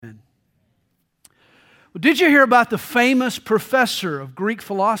Well, did you hear about the famous professor of Greek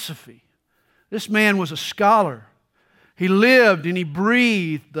philosophy? This man was a scholar. He lived and he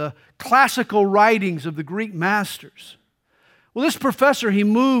breathed the classical writings of the Greek masters. Well, this professor, he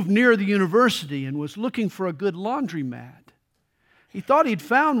moved near the university and was looking for a good laundromat. He thought he'd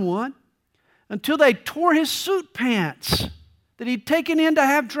found one until they tore his suit pants that he'd taken in to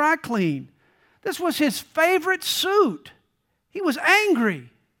have dry cleaned. This was his favorite suit. He was angry.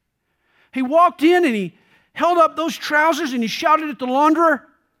 He walked in and he held up those trousers and he shouted at the launderer,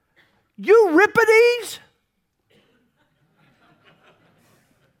 "Euripides?"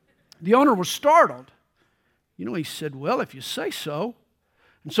 The owner was startled. He said, "Well, if you say so."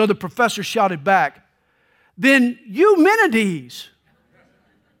 And so the professor shouted back, "Then Eumenides."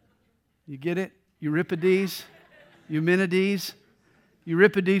 You get it? Euripides, Eumenides.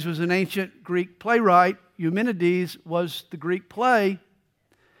 Euripides was an ancient Greek playwright. Eumenides was the Greek play.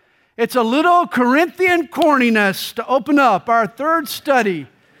 It's a little Corinthian corniness to open up our third study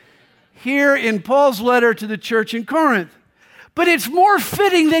here in Paul's letter to the church in Corinth. But it's more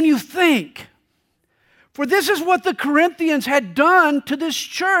fitting than you think. For this is what the Corinthians had done to this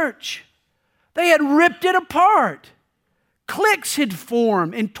church. They had ripped it apart. Cliques had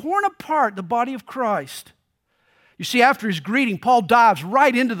formed and torn apart the body of Christ. You see, after his greeting, Paul dives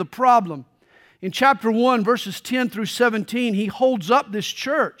right into the problem. In chapter 1, verses 10 through 17, he holds up this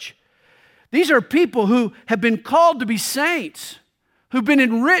church. These are people who have been called to be saints, who've been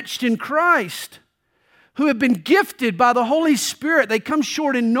enriched in Christ, who have been gifted by the Holy Spirit. They come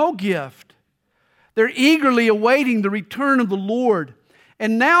short in no gift. They're eagerly awaiting the return of the Lord.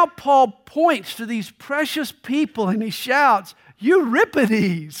 And now Paul points to these precious people and he shouts,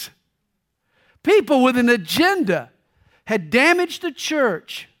 "Euripides!" People with an agenda had damaged the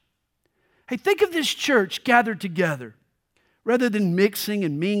church. Hey, think of this church gathered together. Rather than mixing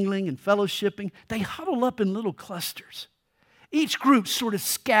and mingling and fellowshipping, they huddle up in little clusters. Each group sort of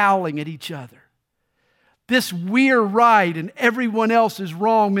scowling at each other. This "we're right and everyone else is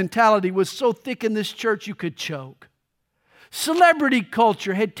wrong" mentality was so thick in this church you could choke. Celebrity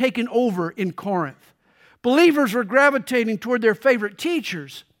culture had taken over in Corinth. Believers were gravitating toward their favorite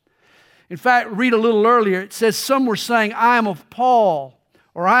teachers. In fact, read a little earlier, it says some were saying, "I am of Paul,"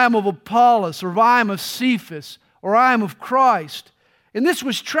 or "I am of Apollos," or "I am of Cephas," or "I am of Christ." And this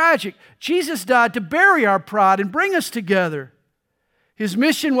was tragic. Jesus died to bury our pride and bring us together. His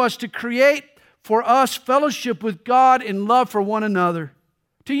mission was to create for us fellowship with God and love for one another,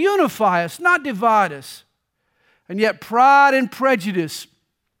 to unify us, not divide us. And yet pride and prejudice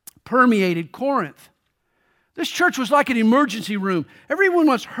permeated Corinth. This church was like an emergency room. Everyone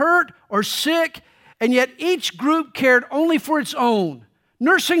was hurt or sick, and yet each group cared only for its own,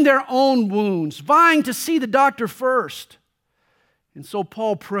 nursing their own wounds, vying to see the doctor first. And so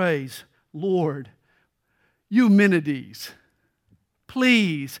Paul prays, "Lord, Eumenides,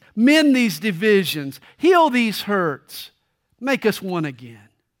 please mend these divisions, heal these hurts, make us one again."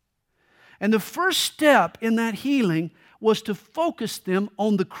 And the first step in that healing was to focus them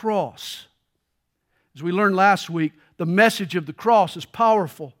on the cross. As we learned last week, the message of the cross is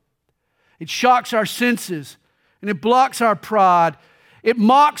powerful. It shocks our senses and it blocks our pride. It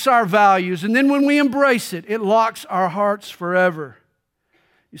mocks our values, and then when we embrace it, it locks our hearts forever.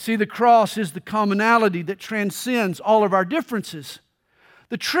 You see, the cross is the commonality that transcends all of our differences.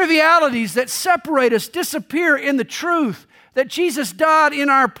 The trivialities that separate us disappear in the truth that Jesus died in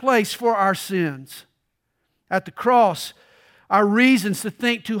our place for our sins. At the cross, our reasons to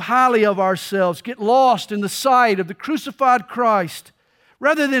think too highly of ourselves get lost in the sight of the crucified Christ.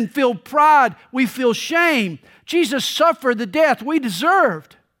 Rather than feel pride, we feel shame. Jesus suffered the death we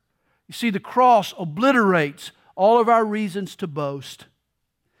deserved. You see, the cross obliterates all of our reasons to boast.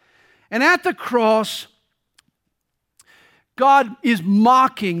 And at the cross, God is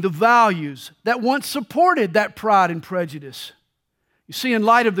mocking the values that once supported that pride and prejudice. You see, in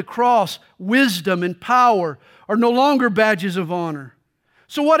light of the cross, wisdom and power are no longer badges of honor.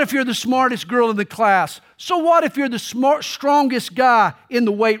 So what if you're the smartest girl in the class? So what if you're the strongest guy in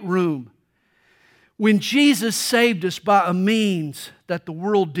the weight room? When Jesus saved us by a means that the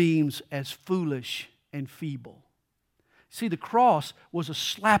world deems as foolish and feeble. See, the cross was a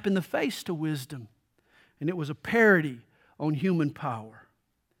slap in the face to wisdom, and it was a parody on human power.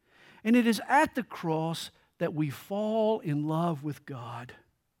 And it is at the cross that we fall in love with God.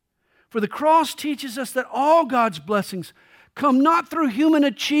 For the cross teaches us that all God's blessings come not through human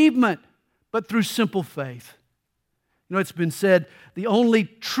achievement, but through simple faith. You know, it's been said, the only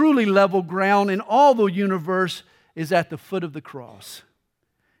truly level ground in all the universe is at the foot of the cross.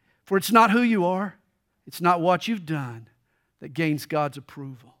 For it's not who you are, it's not what you've done that gains God's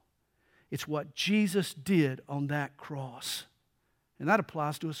approval. It's what Jesus did on that cross. And that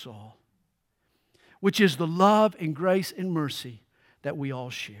applies to us all, which is the love and grace and mercy that we all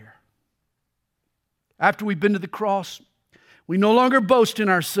share. After we've been to the cross, we no longer boast in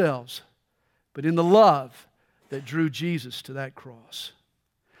ourselves, but in the love that drew Jesus to that cross.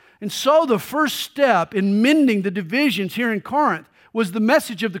 And so the first step in mending the divisions here in Corinth was the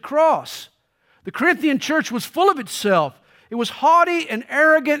message of the cross. The Corinthian church was full of itself. It was haughty and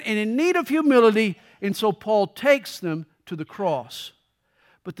arrogant and in need of humility, and so Paul takes them to the cross.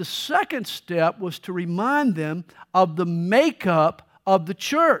 But the second step was to remind them of the makeup of the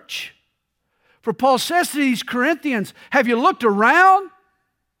church. For Paul says to these Corinthians, have you looked around?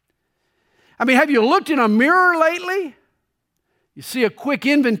 Have you looked in a mirror lately? You see, a quick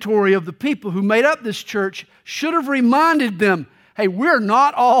inventory of the people who made up this church should have reminded them, hey, we're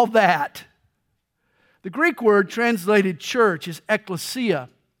not all that. The Greek word translated church is ekklesia.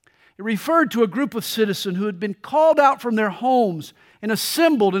 It referred to a group of citizens who had been called out from their homes and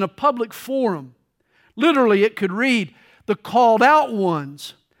assembled in a public forum. Literally, it could read, the called out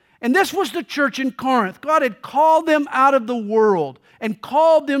ones. And this was the church in Corinth. God had called them out of the world and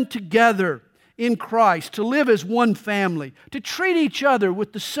called them together in Christ to live as one family, to treat each other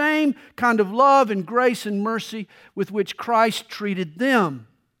with the same kind of love and grace and mercy with which Christ treated them.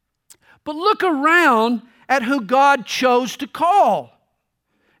 But look around at who God chose to call.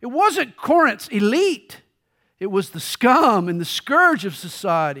 It wasn't Corinth's elite. It was the scum and the scourge of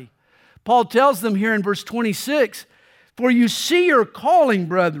society. Paul tells them here in verse 26, for you see your calling,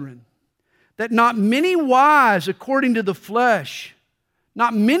 brethren, that not many wise according to the flesh,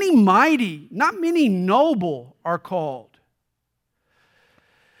 not many mighty, not many noble are called.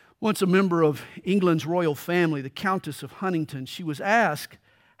 Once a member of England's royal family, the Countess of Huntingdon, she was asked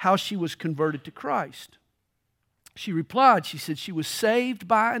how she was converted to Christ. She replied, she said she was saved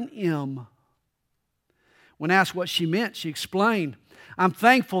by an M. When asked what she meant, she explained, I'm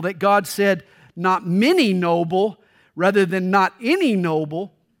thankful that God said not many noble rather than not any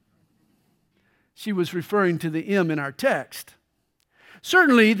noble. She was referring to the M in our text.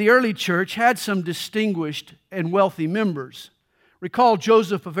 Certainly, the early church had some distinguished and wealthy members. Recall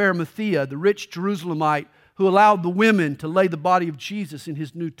Joseph of Arimathea, the rich Jerusalemite who allowed the women to lay the body of Jesus in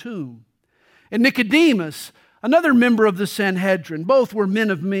his new tomb. And Nicodemus, another member of the Sanhedrin. Both were men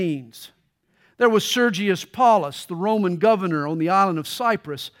of means. There was Sergius Paulus, the Roman governor on the island of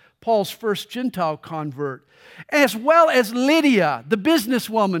Cyprus, Paul's first Gentile convert, as well as Lydia, the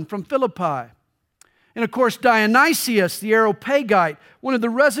businesswoman from Philippi. And of course, Dionysius, the Areopagite, one of the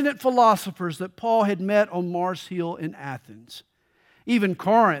resident philosophers that Paul had met on Mars Hill in Athens. Even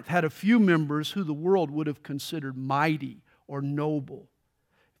Corinth had a few members who the world would have considered mighty or noble.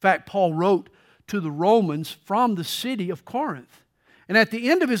 In fact, Paul wrote to the Romans from the city of Corinth. And at the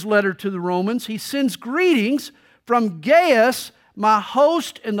end of his letter to the Romans, he sends greetings from Gaius, my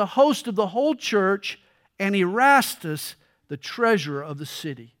host and the host of the whole church, and Erastus, the treasurer of the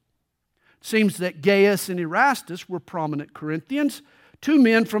city. It seems that Gaius and Erastus were prominent Corinthians, two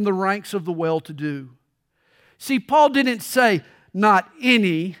men from the ranks of the well-to-do. See, Paul didn't say not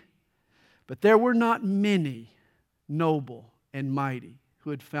any, but there were not many noble and mighty who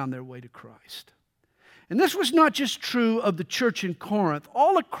had found their way to Christ. And this was not just true of the church in Corinth.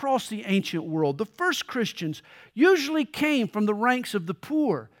 All across the ancient world, the first Christians usually came from the ranks of the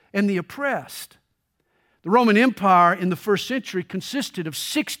poor and the oppressed. The Roman Empire in the first century consisted of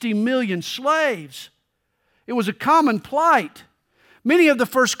 60 million slaves. It was a common plight. Many of the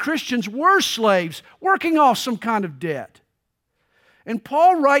first Christians were slaves, working off some kind of debt. And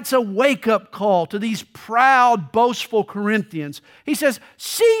Paul writes a wake-up call to these proud, boastful Corinthians. He says,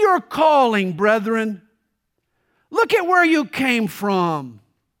 see your calling, brethren. Look at where you came from.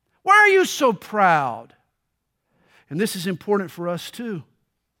 Why are you so proud? And this is important for us too.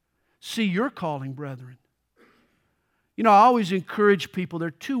 See your calling, brethren. You know, I always encourage people, there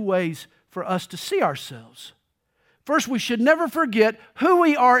are two ways for us to see ourselves. First, we should never forget who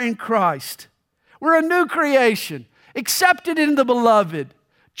we are in Christ. We're a new creation, accepted in the beloved,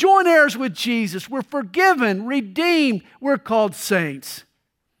 joint heirs with Jesus. We're forgiven, redeemed. We're called saints.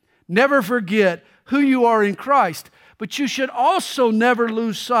 Never forget who you are in Christ, but you should also never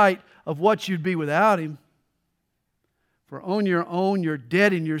lose sight of what you'd be without Him. For on your own, you're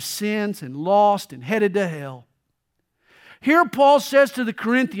dead in your sins and lost and headed to hell. Here Paul says to the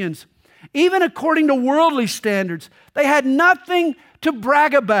Corinthians, even according to worldly standards, they had nothing to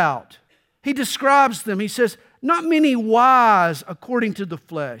brag about. He describes them. He says, not many wise according to the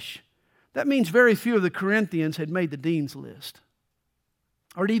flesh. That means very few of the Corinthians had made the dean's list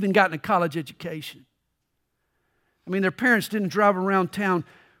or had even gotten a college education. I mean, their parents didn't drive around town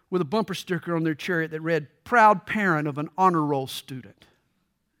with a bumper sticker on their chariot that read, "Proud parent of an honor roll student."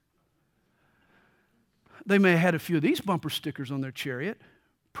 They may have had a few of these bumper stickers on their chariot.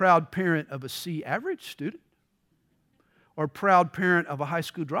 Proud parent of a C average student, or proud parent of a high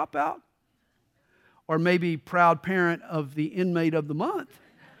school dropout, or maybe proud parent of the inmate of the month.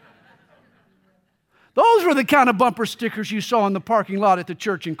 Those were the kind of bumper stickers you saw in the parking lot at the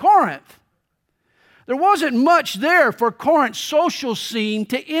church in Corinth. There wasn't much there for Corinth's social scene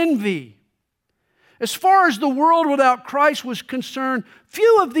to envy. As far as the world without Christ was concerned,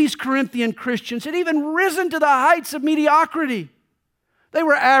 few of these Corinthian Christians had even risen to the heights of mediocrity. They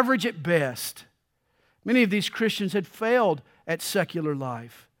were average at best. Many of these Christians had failed at secular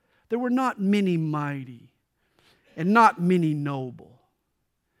life. There were not many mighty and not many noble.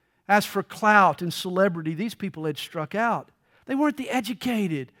 As for clout and celebrity, these people had struck out. They weren't the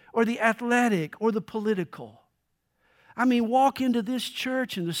educated or the athletic or the political. I mean, walk into this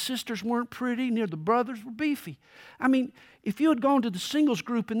church and the sisters weren't pretty, near the brothers were beefy. I mean, if you had gone to the singles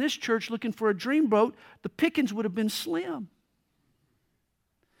group in this church looking for a dreamboat, the pickings would have been slim.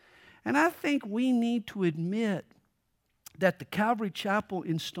 And I think we need to admit that the Calvary Chapel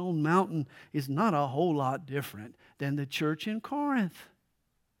in Stone Mountain is not a whole lot different than the church in Corinth.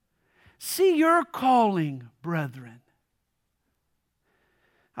 See your calling, brethren.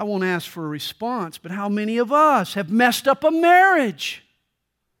 I won't ask for a response, but how many of us have messed up a marriage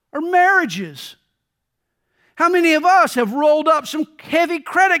or marriages? How many of us have rolled up some heavy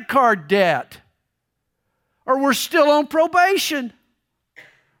credit card debt? Or we're still on probation?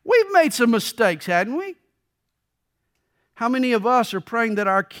 We've made some mistakes, hadn't we? How many of us are praying that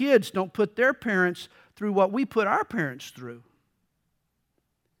our kids don't put their parents through what we put our parents through?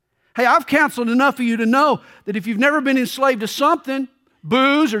 Hey, I've counseled enough of you to know that if you've never been enslaved to something,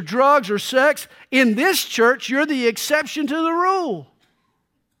 booze or drugs or sex, in this church, you're the exception to the rule.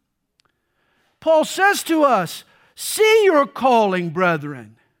 Paul says to us, see your calling,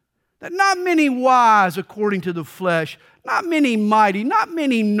 brethren, that not many wise according to the flesh, not many mighty, not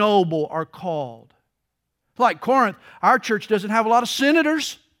many noble are called. Like Corinth, our church doesn't have a lot of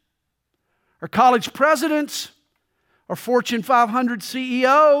senators or college presidents or Fortune 500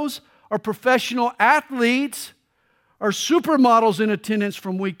 CEOs or professional athletes or supermodels in attendance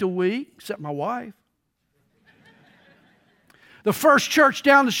from week to week, except my wife. The first church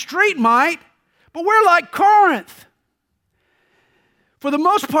down the street might, but we're like Corinth. For the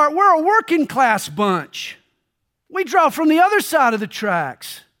most part, we're a working class bunch. We draw from the other side of the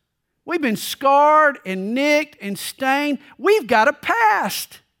tracks. We've been scarred and nicked and stained. We've got a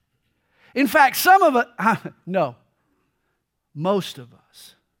past. In fact, some of us, most of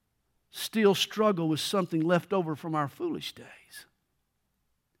us, still struggle with something left over from our foolish days.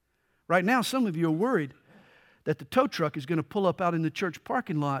 Right now, some of you are worried that the tow truck is going to pull up out in the church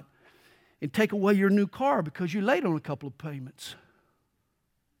parking lot and take away your new car because you're late on a couple of payments.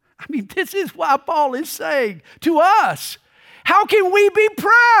 I mean, this is why Paul is saying to us, how can we be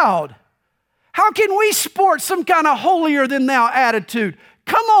proud? How can we sport some kind of holier-than-thou attitude?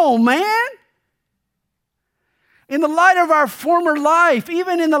 Come on, man. In the light of our former life,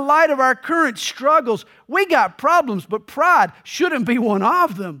 even in the light of our current struggles, we got problems, but pride shouldn't be one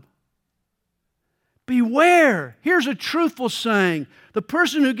of them. Beware. Here's a truthful saying. The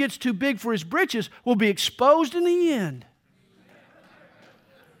person who gets too big for his britches will be exposed in the end.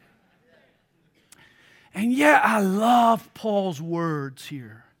 And yet I love Paul's words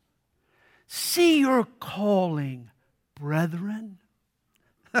here. See your calling, brethren.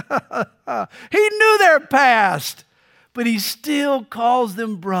 He knew their past, but he still calls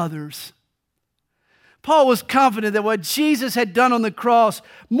them brothers. Paul was confident that what Jesus had done on the cross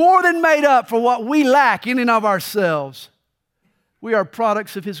more than made up for what we lack in and of ourselves. We are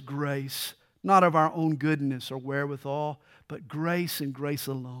products of His grace, not of our own goodness or wherewithal, but grace and grace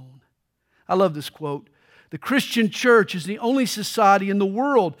alone. I love this quote. The Christian church is the only society in the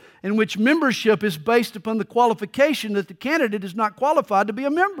world in which membership is based upon the qualification that the candidate is not qualified to be a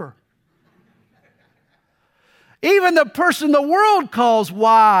member. Even the person the world calls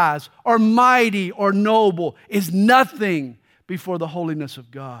wise or mighty or noble is nothing before the holiness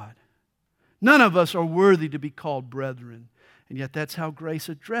of God. None of us are worthy to be called brethren, and yet that's how grace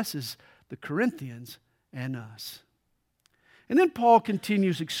addresses the Corinthians and us. And then Paul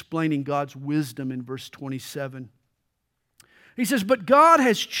continues explaining God's wisdom in verse 27. He says, but God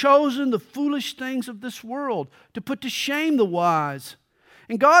has chosen the foolish things of this world to put to shame the wise.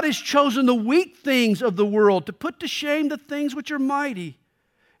 And God has chosen the weak things of the world to put to shame the things which are mighty.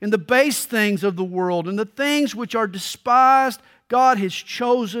 And the base things of the world and the things which are despised, God has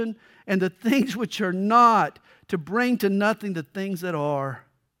chosen. And the things which are not, to bring to nothing the things that are,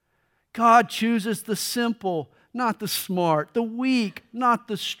 God chooses the simple, not the smart, the weak, not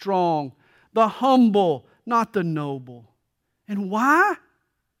the strong, the humble, not the noble. And why?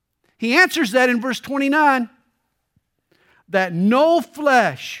 He answers that in verse 29, that no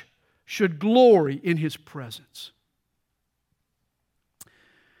flesh should glory in His presence.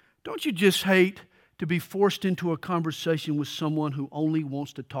 Don't you just hate to be forced into a conversation with someone who only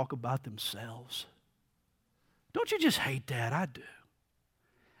wants to talk about themselves? Don't you just hate that? I do.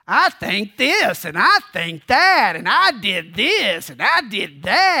 I think this, and I think that, and I did this, and I did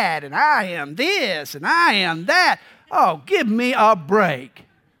that, and I am this, and I am that. Oh, give me a break.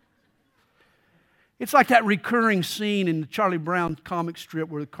 It's like that recurring scene in the Charlie Brown comic strip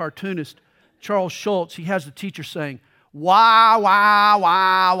where the cartoonist, Charles Schultz, he has the teacher saying, why, why,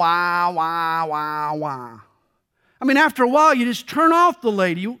 why, why, why, why, why. I mean, after a while, you just turn off the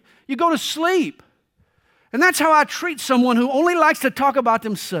lady. You go to sleep. And that's how I treat someone who only likes to talk about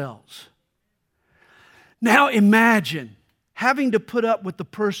themselves. Now imagine having to put up with the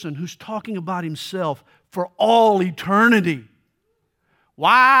person who's talking about himself for all eternity.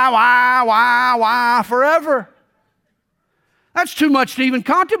 Why, forever. That's too much to even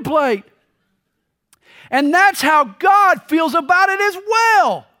contemplate. And that's how God feels about it as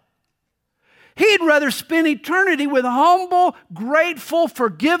well. He'd rather spend eternity with humble, grateful,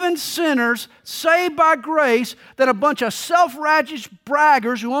 forgiven sinners saved by grace than a bunch of self-righteous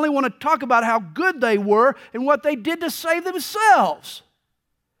braggers who only want to talk about how good they were and what they did to save themselves.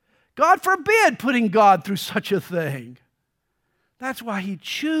 God forbid putting God through such a thing. That's why He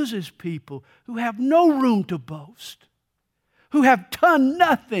chooses people who have no room to boast, who have done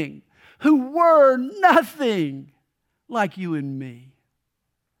nothing, who were nothing, like you and me.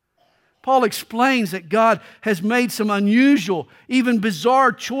 Paul explains that God has made some unusual, even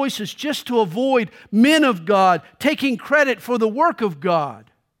bizarre choices just to avoid men of God taking credit for the work of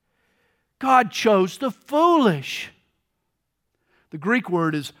God. God chose the foolish. The Greek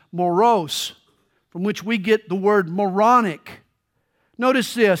word is moros, from which we get the word moronic.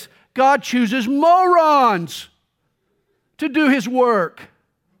 Notice this, God chooses morons to do His work.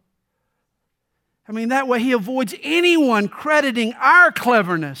 I mean, that way He avoids anyone crediting our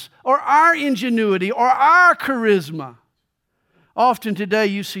cleverness or our ingenuity or our charisma. Often today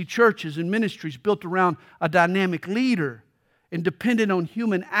you see churches and ministries built around a dynamic leader and dependent on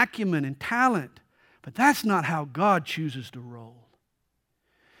human acumen and talent. But that's not how God chooses to roll.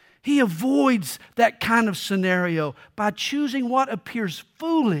 He avoids that kind of scenario by choosing what appears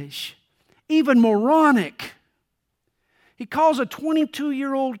foolish, even moronic. He calls a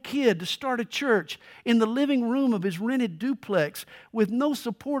 22-year-old kid to start a church in the living room of his rented duplex with no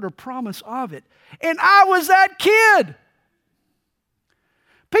support or promise of it. And I was that kid.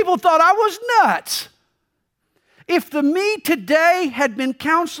 People thought I was nuts. If the me today had been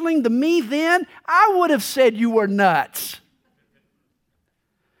counseling the me then, I would have said you were nuts.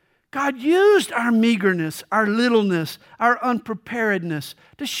 God used our meagerness, our littleness, our unpreparedness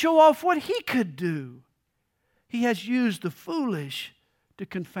to show off what He could do. He has used the foolish to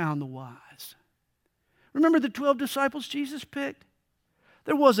confound the wise. Remember the 12 disciples Jesus picked?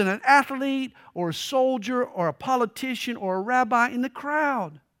 There wasn't an athlete or a soldier or a politician or a rabbi in the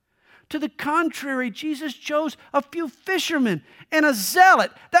crowd. To the contrary, Jesus chose a few fishermen and a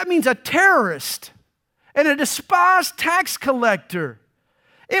zealot. That means a terrorist and a despised tax collector.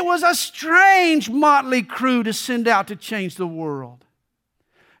 It was a strange motley crew to send out to change the world.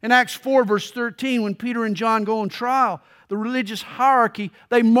 In Acts 4, verse 13, when Peter and John go on trial, the religious hierarchy,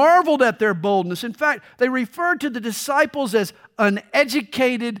 they marveled at their boldness. In fact, they referred to the disciples as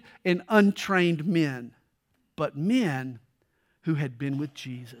uneducated and untrained men, but men who had been with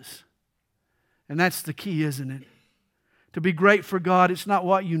Jesus. And that's the key, isn't it? To be great for God, it's not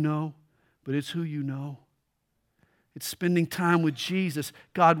what you know, but it's who you know. It's spending time with Jesus.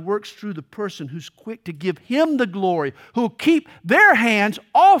 God works through the person who's quick to give Him the glory, who'll keep their hands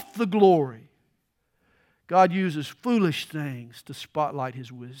off the glory. God uses foolish things to spotlight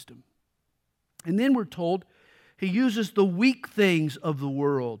His wisdom. And then we're told He uses the weak things of the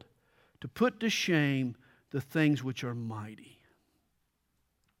world to put to shame the things which are mighty.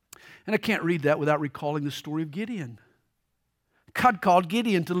 And I can't read that without recalling the story of Gideon. God called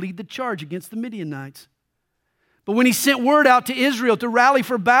Gideon to lead the charge against the Midianites. But when He sent word out to Israel to rally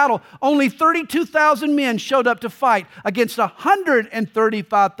for battle, only 32,000 men showed up to fight against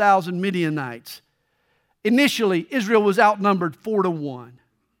 135,000 Midianites. Initially, Israel was outnumbered 4-1.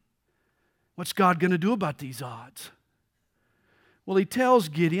 What's God going to do about these odds? Well, He tells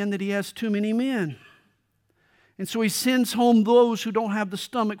Gideon that he has too many men. And so He sends home those who don't have the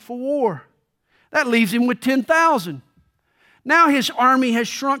stomach for war. That leaves him with 10,000. Now his army has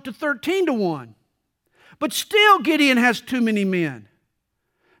shrunk to 13 to 1. But still Gideon has too many men.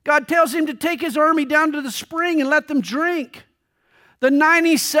 God tells him to take his army down to the spring and let them drink. The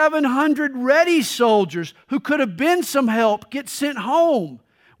 9,700 ready soldiers who could have been some help get sent home,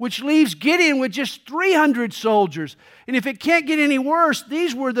 which leaves Gideon with just 300 soldiers. And if it can't get any worse,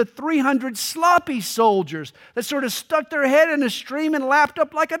 these were the 300 sloppy soldiers that sort of stuck their head in a stream and lapped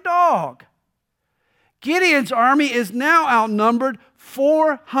up like a dog. Gideon's army is now outnumbered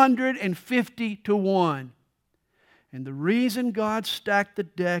 450 to 1. And the reason God stacked the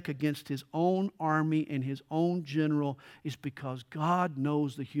deck against his own army and his own general is because God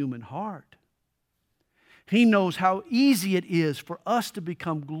knows the human heart. He knows how easy it is for us to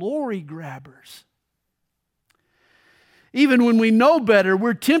become glory grabbers. Even when we know better,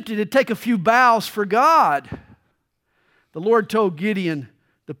 we're tempted to take a few bows for God. The Lord told Gideon,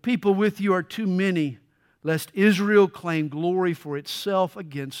 "The people with you are too many, lest Israel claim glory for itself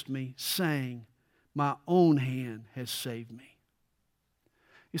against me, saying, 'My own hand has saved me.'"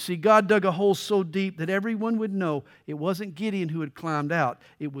 You see, God dug a hole so deep that everyone would know it wasn't Gideon who had climbed out,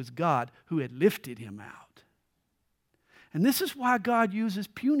 it was God who had lifted him out. And this is why God uses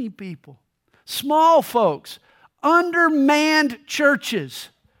puny people, small folks, undermanned churches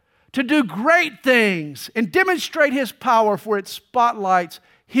to do great things and demonstrate His power, for it spotlights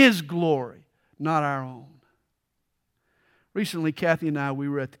His glory, not our own. Recently, Kathy and I, we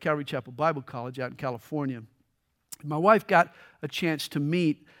were at the Calvary Chapel Bible College out in California. My wife got a chance to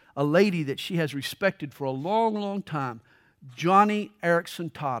meet a lady that she has respected for a long, long time, Johnny Erickson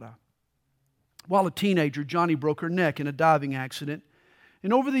Tata. While a teenager, Johnny broke her neck in a diving accident.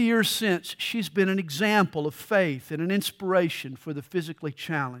 And over the years since, she's been an example of faith and an inspiration for the physically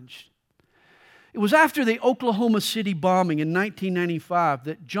challenged. It was after the Oklahoma City bombing in 1995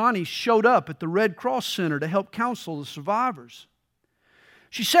 that Johnny showed up at the Red Cross Center to help counsel the survivors.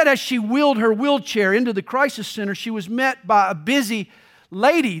 She said as she wheeled her wheelchair into the crisis center, she was met by a busy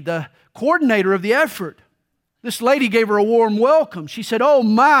lady, the coordinator of the effort. This lady gave her a warm welcome. She said, "Oh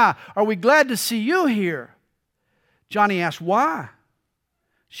my, are we glad to see you here?" Johnny asked, "Why?"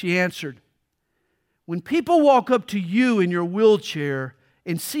 She answered, "When people walk up to you in your wheelchair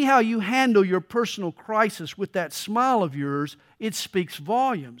and see how you handle your personal crisis with that smile of yours, it speaks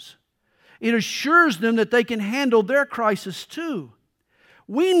volumes. It assures them that they can handle their crisis too.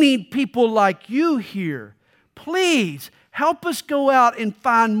 We need people like you here. Please help us go out and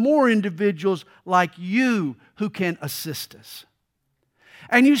find more individuals like you who can assist us."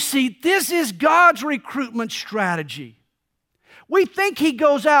 And you see, this is God's recruitment strategy. We think He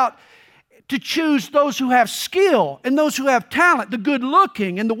goes out to choose those who have skill and those who have talent, the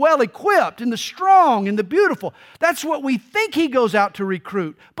good-looking and the well-equipped and the strong and the beautiful. That's what we think He goes out to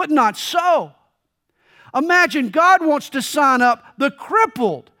recruit, but not so. Imagine God wants to sign up the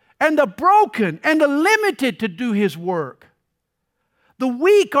crippled and the broken and the limited to do His work. The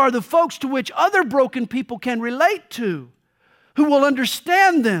weak are the folks to which other broken people can relate to, who will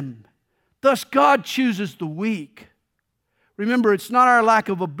understand them. Thus, God chooses the weak. Remember, it's not our lack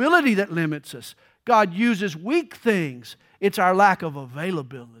of ability that limits us. God uses weak things. It's our lack of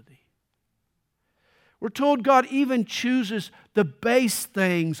availability. We're told God even chooses the base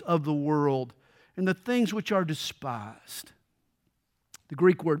things of the world and the things which are despised. The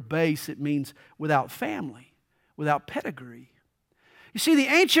Greek word base, it means without family, without pedigree. You see, the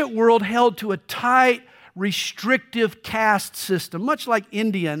ancient world held to a tight, restrictive caste system, much like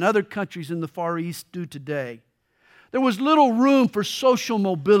India and other countries in the Far East do today. There was little room for social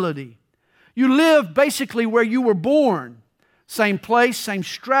mobility. You lived basically where you were born. Same place, same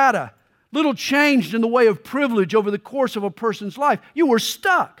strata. Little changed in the way of privilege over the course of a person's life. You were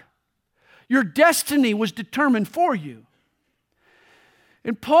stuck. Your destiny was determined for you.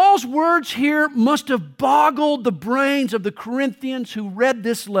 And Paul's words here must have boggled the brains of the Corinthians who read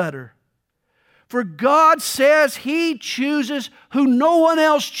this letter. For God says He chooses who no one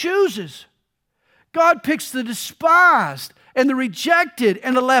else chooses. God picks the despised and the rejected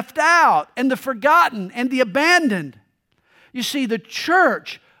and the left out and the forgotten and the abandoned. You see, the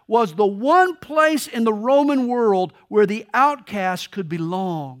church was the one place in the Roman world where the outcast could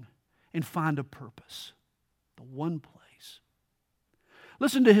belong and find a purpose. The one place.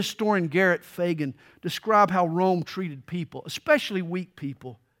 Listen to historian Garrett Fagan describe how Rome treated people, especially weak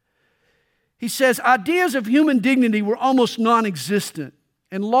people. He says, ideas of human dignity were almost non-existent,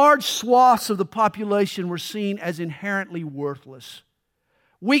 and large swaths of the population were seen as inherently worthless.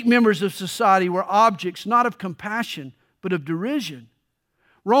 Weak members of society were objects not of compassion, but of derision.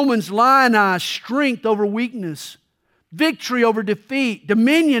 Romans lionized strength over weakness, victory over defeat,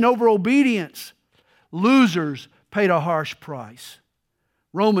 dominion over obedience. Losers paid a harsh price.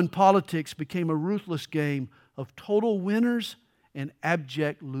 Roman politics became a ruthless game of total winners and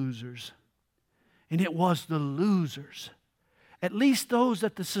abject losers. And it was the losers, at least those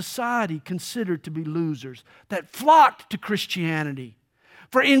that the society considered to be losers, that flocked to Christianity.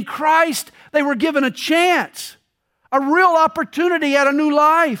 For in Christ, they were given a chance, a real opportunity at a new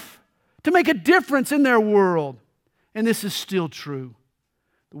life, to make a difference in their world. And this is still true.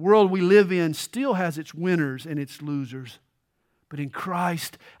 The world we live in still has its winners and its losers. But in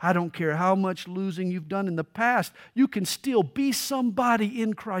Christ, I don't care how much losing you've done in the past, you can still be somebody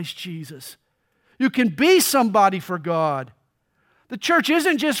in Christ Jesus. You can be somebody for God. The church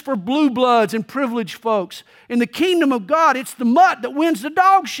isn't just for blue bloods and privileged folks. In the kingdom of God, it's the mutt that wins the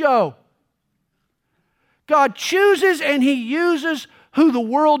dog show. God chooses and He uses who the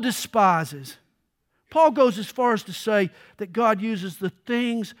world despises. Paul goes as far as to say that God uses the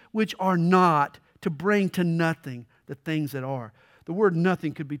things which are not to bring to nothing the things that are. The word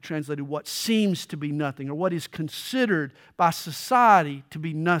nothing could be translated what seems to be nothing, or what is considered by society to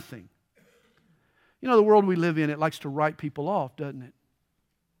be nothing. You know, the world we live in, it likes to write people off, doesn't it?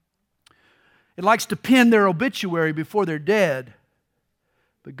 It likes to pin their obituary before they're dead.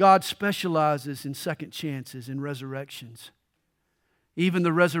 But God specializes in second chances and resurrections. Even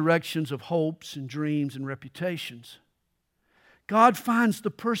the resurrections of hopes and dreams and reputations. God finds the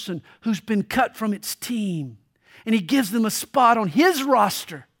person who's been cut from its team, and He gives them a spot on His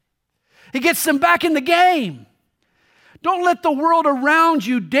roster. He gets them back in the game. Don't let the world around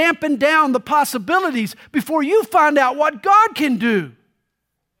you dampen down the possibilities before you find out what God can do.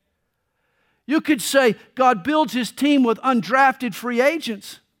 You could say God builds His team with undrafted free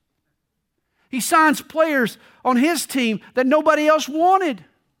agents. He signs players on His team that nobody else wanted.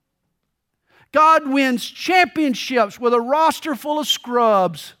 God wins championships with a roster full of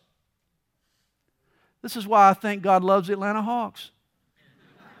scrubs. This is why I think God loves the Atlanta Hawks.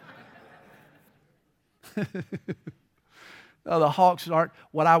 Now, the Hawks aren't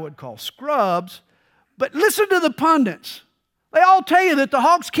what I would call scrubs, but listen to the pundits. They all tell you that the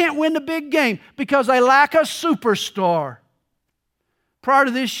Hawks can't win the big game because they lack a superstar. Prior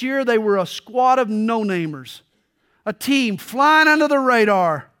to this year, they were a squad of no-namers, a team flying under the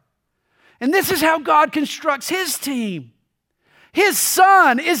radar. And this is how God constructs His team. His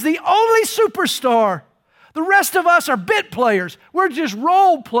Son is the only superstar. The rest of us are bit players. We're just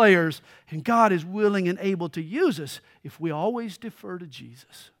role players. And God is willing and able to use us if we always defer to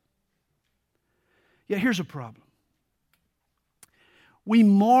Jesus. Yet here's a problem. We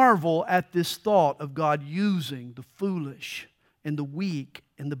marvel at this thought of God using the foolish and the weak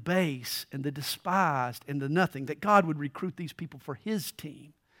and the base and the despised and the nothing, that God would recruit these people for His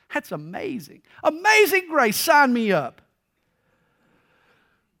team. That's amazing. Amazing grace. Sign me up.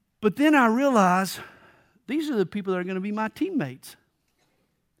 But then I realize these are the people that are going to be my teammates.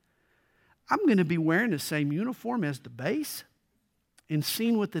 I'm going to be wearing the same uniform as the base and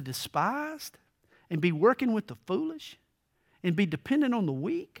seen with the despised and be working with the foolish and be dependent on the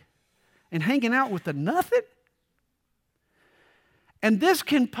weak and hanging out with the nothing. And this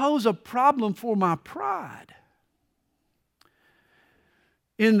can pose a problem for my pride.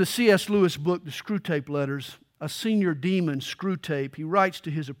 In the C.S. Lewis book, The Screwtape Letters, a senior demon, Screwtape, he writes to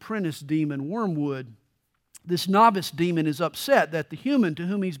his apprentice demon, Wormwood. This novice demon is upset that the human to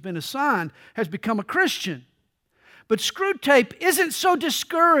whom he's been assigned has become a Christian. But Screwtape isn't so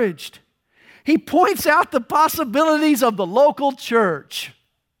discouraged. He points out the possibilities of the local church.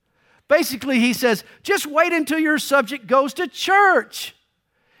 Basically, he says, just wait until your subject goes to church,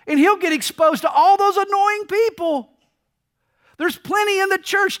 and he'll get exposed to all those annoying people. There's plenty in the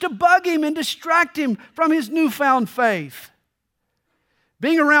church to bug him and distract him from his newfound faith.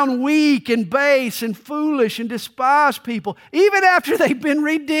 Being around weak and base and foolish and despised people, even after they've been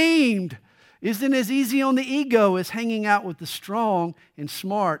redeemed, isn't as easy on the ego as hanging out with the strong and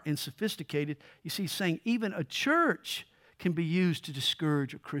smart and sophisticated. You see, he's saying even a church can be used to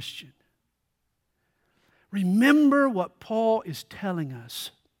discourage a Christian. Remember what Paul is telling us.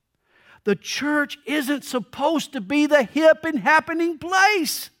 The church isn't supposed to be the hip and happening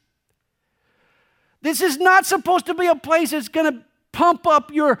place. This is not supposed to be a place that's going to pump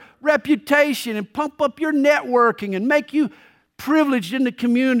up your reputation and pump up your networking and make you privileged in the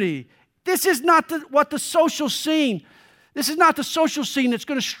community. This is not this is not the social scene that's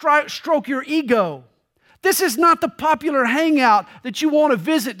going to stroke your ego. This is not the popular hangout that you want to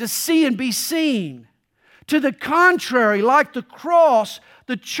visit to see and be seen. To the contrary, like the cross,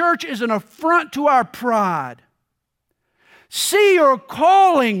 the church is an affront to our pride. See your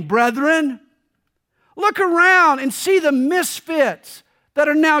calling, brethren. Look around and see the misfits that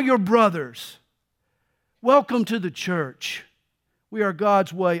are now your brothers. Welcome to the church. We are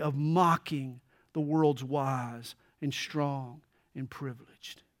God's way of mocking the world's wise and strong and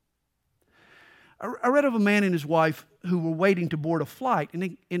privileged. I read of a man and his wife who were waiting to board a flight,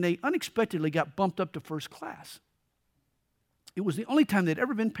 and they unexpectedly got bumped up to first class. It was the only time they'd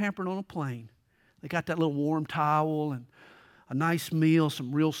ever been pampered on a plane. They got that little warm towel and a nice meal,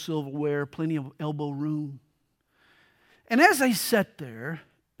 some real silverware, plenty of elbow room. And as they sat there,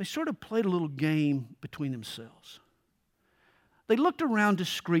 they sort of played a little game between themselves. They looked around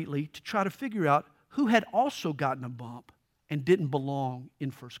discreetly to try to figure out who had also gotten a bump and didn't belong in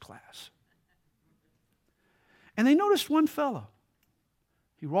first class. And they noticed one fellow.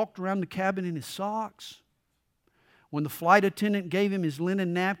 He walked around the cabin in his socks. When the flight attendant gave him his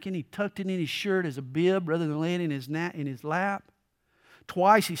linen napkin, he tucked it in his shirt as a bib rather than laying it in his lap.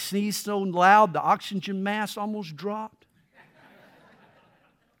 Twice he sneezed so loud the oxygen mask almost dropped.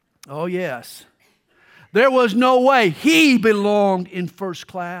 Oh, yes. There was no way he belonged in first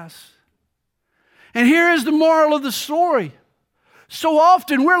class. And here is the moral of the story. So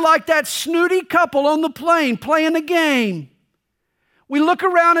often we're like that snooty couple on the plane playing the game. We look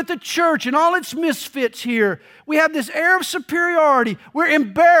around at the church and all its misfits here. We have this air of superiority. We're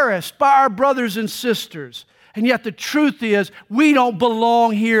embarrassed by our brothers and sisters. And yet the truth is, we don't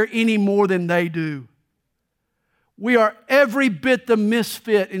belong here any more than they do. We are every bit the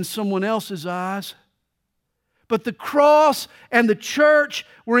misfit in someone else's eyes. But the cross and the church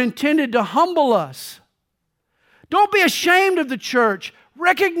were intended to humble us. Don't be ashamed of the church.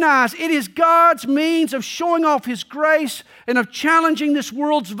 Recognize it is God's means of showing off His grace and of challenging this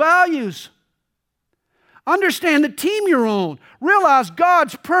world's values. Understand the team you're on. Realize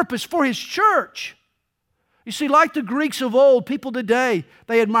God's purpose for His church. You see, like the Greeks of old, people today,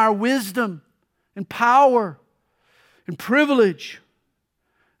 they admire wisdom and power and privilege.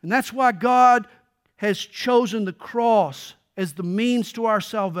 And that's why God has chosen the cross as the means to our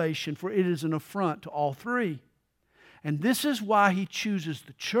salvation, for it is an affront to all three. And this is why He chooses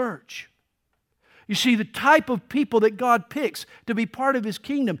the church. You see, the type of people that God picks to be part of His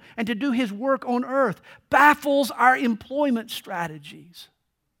kingdom and to do His work on earth baffles our employment strategies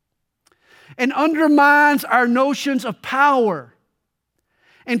and undermines our notions of power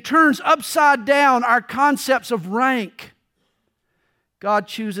and turns upside down our concepts of rank. God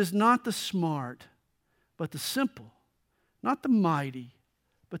chooses not the smart, but the simple, not the mighty,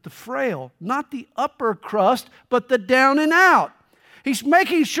 but the frail, not the upper crust, but the down and out. He's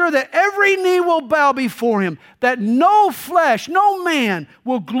making sure that every knee will bow before Him, that no flesh, no man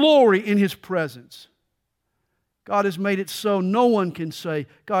will glory in His presence. God has made it so no one can say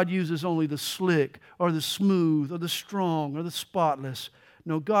God uses only the slick or the smooth or the strong or the spotless.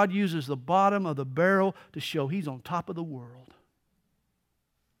 No, God uses the bottom of the barrel to show He's on top of the world.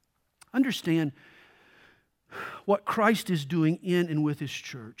 Understand what Christ is doing in and with His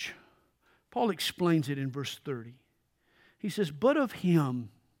church. Paul explains it in verse 30. He says, "But of Him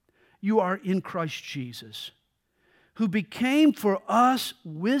you are in Christ Jesus, who became for us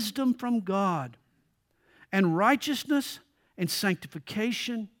wisdom from God, and righteousness and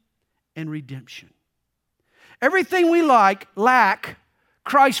sanctification and redemption." Everything we lack,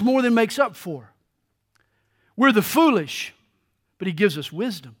 Christ more than makes up for. We're the foolish, but He gives us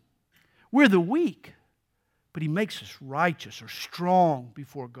wisdom. We're the weak, but He makes us righteous or strong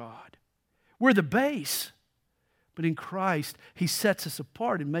before God. We're the base, but in Christ He sets us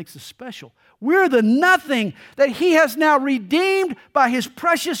apart and makes us special. We're the nothing that He has now redeemed by His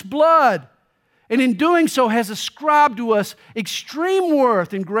precious blood, and in doing so has ascribed to us extreme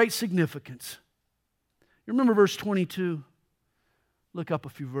worth and great significance. You remember verse 22? Look up a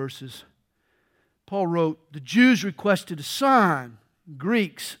few verses. Paul wrote, "The Jews requested a sign.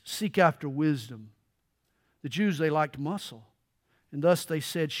 Greeks seek after wisdom. The Jews, they liked muscle. And thus they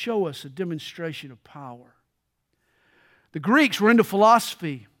said, 'Show us a demonstration of power.' The Greeks were into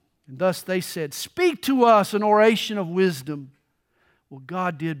philosophy. And thus they said, 'Speak to us an oration of wisdom.' Well,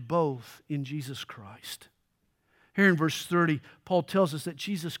 God did both in Jesus Christ. Here in verse 30, Paul tells us that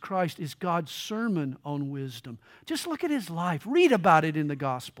Jesus Christ is God's sermon on wisdom. Just look at His life. Read about it in the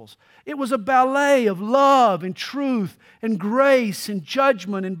Gospels. It was a ballet of love and truth and grace and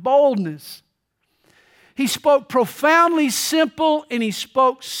judgment and boldness. He spoke profoundly simple, and He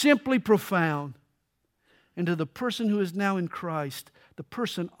spoke simply profound. And to the person who is now in Christ, the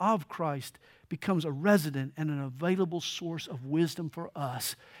person of Christ becomes a resident and an available source of wisdom for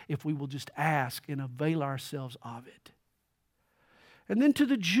us if we will just ask and avail ourselves of it. And then to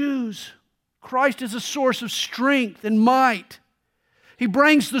the Jews, Christ is a source of strength and might. He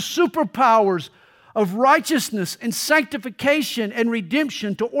brings the superpowers of righteousness and sanctification and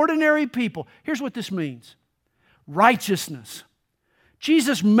redemption to ordinary people. Here's what this means. Righteousness.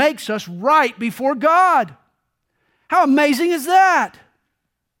 Jesus makes us right before God. How amazing is that?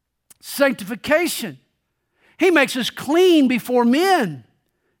 Sanctification. He makes us clean before men.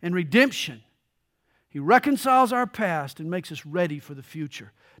 And redemption. He reconciles our past and makes us ready for the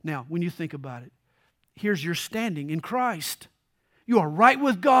future. Now, when you think about it, here's your standing in Christ. You are right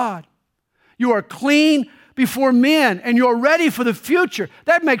with God. You are clean before men, and you're ready for the future.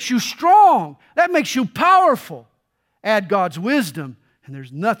 That makes you strong. That makes you powerful. Add God's wisdom, and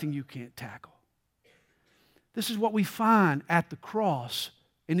there's nothing you can't tackle. This is what we find at the cross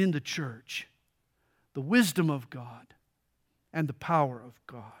and in the church. The wisdom of God and the power of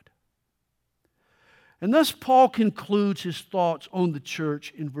God. And thus Paul concludes his thoughts on the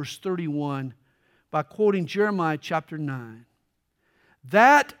church in verse 31 by quoting Jeremiah chapter 9.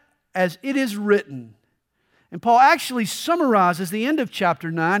 That as it is written, and Paul actually summarizes the end of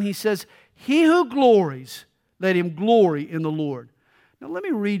chapter 9. He says, he who glories, let him glory in the Lord. Now let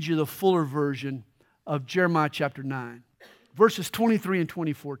me read you the fuller version of Jeremiah chapter 9. Verses 23 and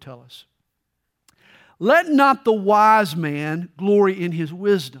 24 tell us. Let not the wise man glory in his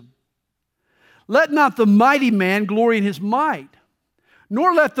wisdom. Let not the mighty man glory in his might,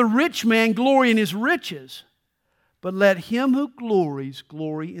 nor let the rich man glory in his riches, but let him who glories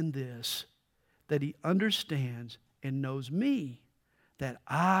glory in this, that he understands and knows me, that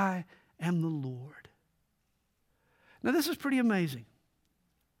I am the Lord. Now this is pretty amazing.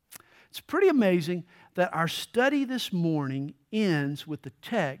 It's pretty amazing that our study this morning ends with the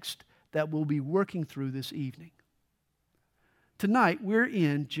text that we'll be working through this evening. Tonight we're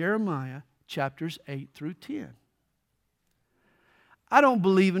in Jeremiah chapters 8 through 10. I don't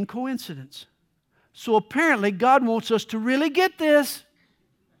believe in coincidence. So apparently God wants us to really get this.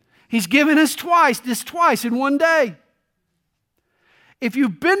 He's given us this twice in one day. If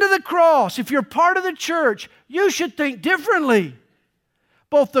you've been to the cross, if you're part of the church, you should think differently.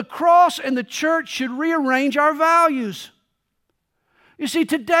 Both the cross and the church should rearrange our values. You see,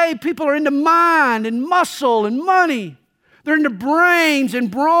 today people are into mind and muscle and money. They're into brains and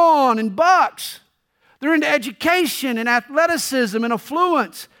brawn and bucks. They're into education and athleticism and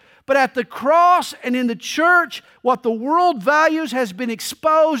affluence. But at the cross and in the church, what the world values has been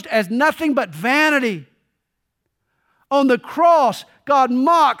exposed as nothing but vanity. On the cross, God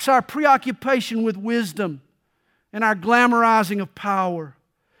mocks our preoccupation with wisdom and our glamorizing of power.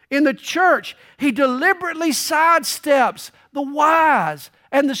 In the church, He deliberately sidesteps the wise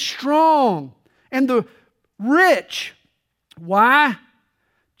and the strong and the rich. Why?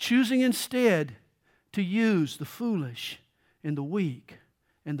 Choosing instead to use the foolish and the weak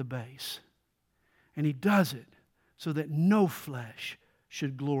and the base. And He does it so that no flesh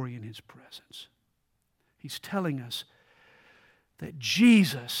should glory in His presence. He's telling us that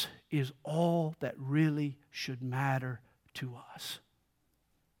Jesus is all that really should matter to us.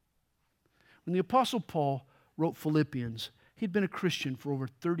 When the Apostle Paul wrote Philippians, he'd been a Christian for over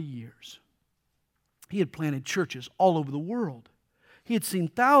 30 years. He had planted churches all over the world. He had seen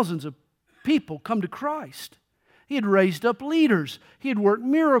thousands of people come to Christ. He had raised up leaders. He had worked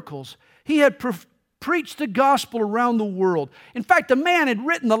miracles. He had preached the gospel around the world. In fact, the man had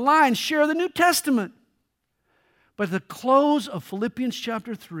written the lion's share of the New Testament. But at the close of Philippians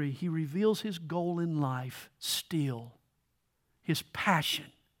chapter 3, he reveals his goal in life still, his passion.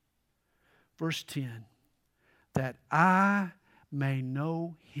 Verse 10, that I may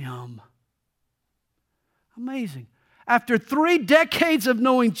know Him. Amazing. After 3 decades of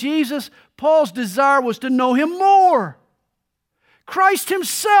knowing Jesus, Paul's desire was to know Him more. Christ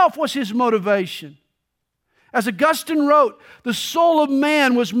Himself was his motivation. As Augustine wrote, the soul of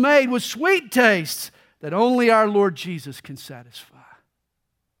man was made with sweet tastes that only our Lord Jesus can satisfy.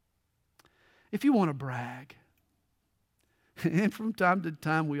 If you want to brag, and from time to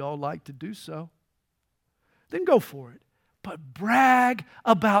time we all like to do so, then go for it. But brag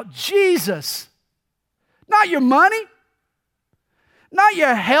about Jesus. Not your money, not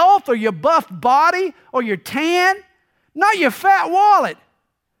your health or your buffed body or your tan, not your fat wallet.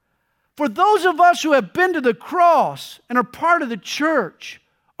 For those of us who have been to the cross and are part of the church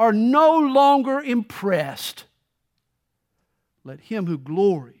are no longer impressed. Let him who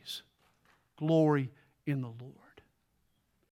glories, glory in the Lord.